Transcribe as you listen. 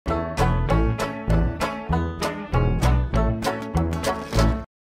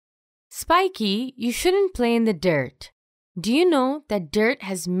Spiky, you shouldn't play in the dirt. Do you know that dirt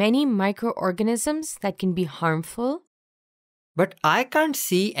has many microorganisms that can be harmful? But I can't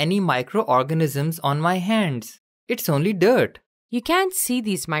see any microorganisms on my hands. It's only dirt. You can't see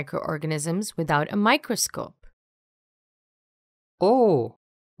these microorganisms without a microscope. Oh,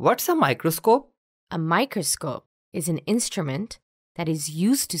 what's a microscope? A microscope is an instrument that is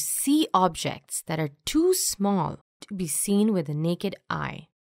used to see objects that are too small to be seen with the naked eye.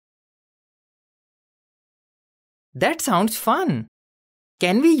 That sounds fun.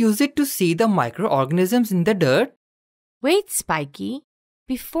 Can we use it to see the microorganisms in the dirt? Wait, Spiky.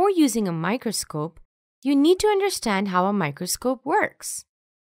 Before using a microscope, you need to understand how a microscope works.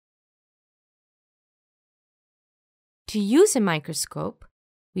 To use a microscope,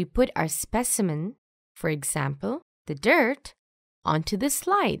 we put our specimen, for example, the dirt, onto the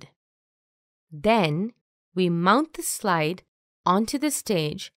slide. Then, we mount the slide onto the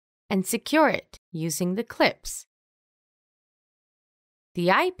stage and secure it using the clips. The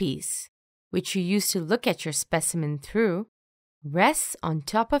eyepiece, which you use to look at your specimen through, rests on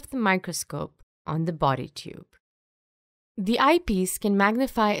top of the microscope on the body tube. The eyepiece can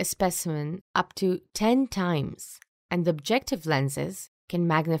magnify a specimen up to 10 times, and the objective lenses can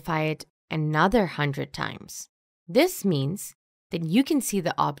magnify it another 100 times. This means that you can see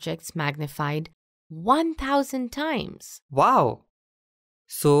the objects magnified 1,000 times. Wow!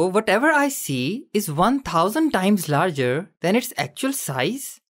 So whatever I see is 1,000 times larger than its actual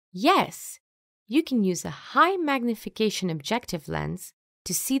size? Yes, you can use a high magnification objective lens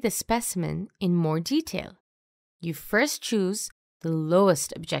to see the specimen in more detail. You first choose the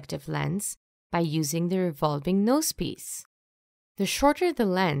lowest objective lens by using the revolving nosepiece. The shorter the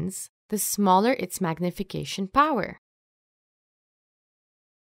lens, the smaller its magnification power.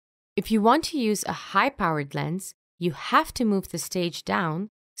 If you want to use a high-powered lens, you have to move the stage down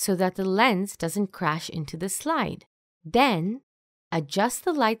so that the lens doesn't crash into the slide. Then, adjust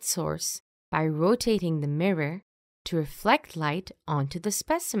the light source by rotating the mirror to reflect light onto the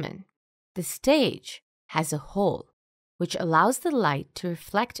specimen. The stage has a hole, which allows the light to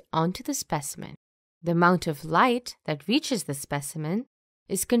reflect onto the specimen. The amount of light that reaches the specimen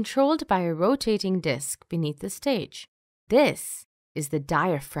is controlled by a rotating disc beneath the stage. This is the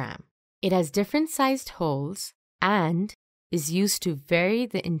diaphragm. It has different sized holes and is used to vary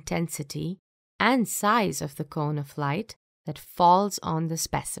the intensity and size of the cone of light that falls on the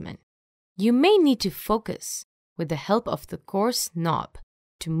specimen. You may need to focus with the help of the coarse knob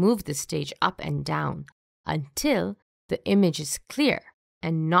to move the stage up and down until the image is clear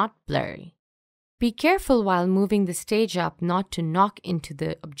and not blurry. Be careful while moving the stage up not to knock into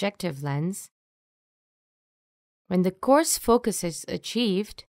the objective lens. When the coarse focus is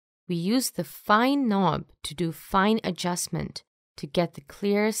achieved, we use the fine knob to do fine adjustment to get the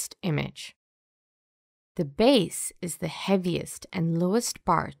clearest image. The base is the heaviest and lowest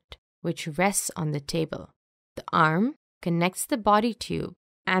part, which rests on the table. The arm connects the body tube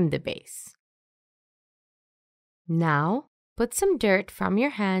and the base. Now, put some dirt from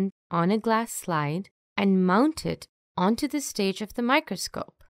your hand on a glass slide and mount it onto the stage of the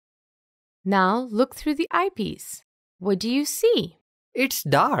microscope. Now look through the eyepiece. What do you see? It's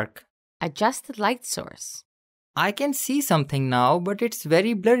dark. Adjust the light source. I can see something now, but it's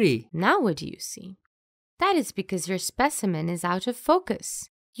very blurry. Now what do you see? That is because your specimen is out of focus.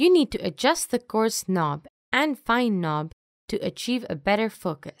 You need to adjust the coarse knob and fine knob to achieve a better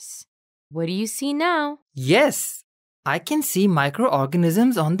focus. What do you see now? Yes, I can see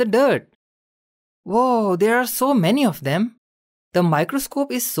microorganisms on the dirt. Whoa, there are so many of them. The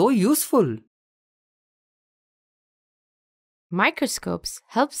microscope is so useful. Microscopes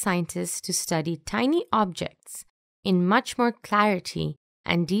help scientists to study tiny objects in much more clarity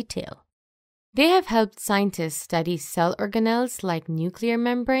and detail. They have helped scientists study cell organelles like nuclear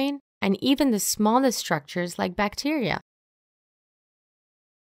membrane and even the smallest structures like bacteria.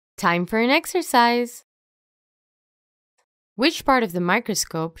 Time for an exercise. Which part of the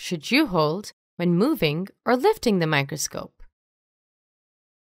microscope should you hold when moving or lifting the microscope?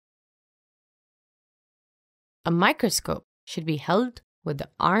 A microscope should be held with the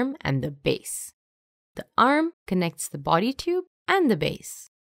arm and the base. The arm connects the body tube and the base.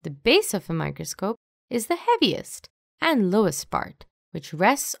 The base of a microscope is the heaviest and lowest part, which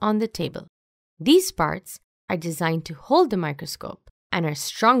rests on the table. These parts are designed to hold the microscope and are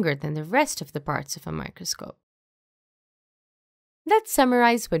stronger than the rest of the parts of a microscope. Let's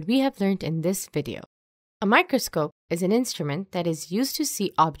summarize what we have learned in this video. A microscope is an instrument that is used to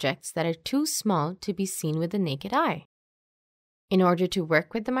see objects that are too small to be seen with the naked eye. In order to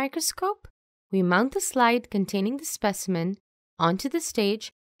work with the microscope, we mount the slide containing the specimen onto the stage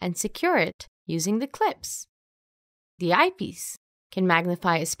and secure it using the clips. The eyepiece can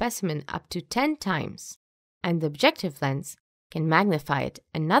magnify a specimen up to 10 times, and the objective lens can magnify it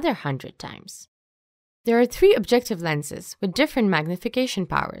another 100 times. There are 3 objective lenses with different magnification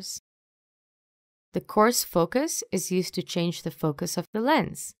powers. The coarse focus is used to change the focus of the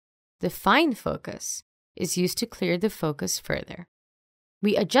lens. The fine focus is used to clear the focus further.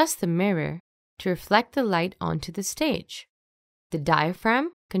 We adjust the mirror to reflect the light onto the stage. The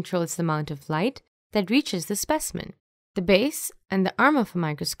diaphragm controls the amount of light that reaches the specimen. The base and the arm of a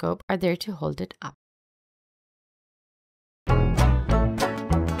microscope are there to hold it up.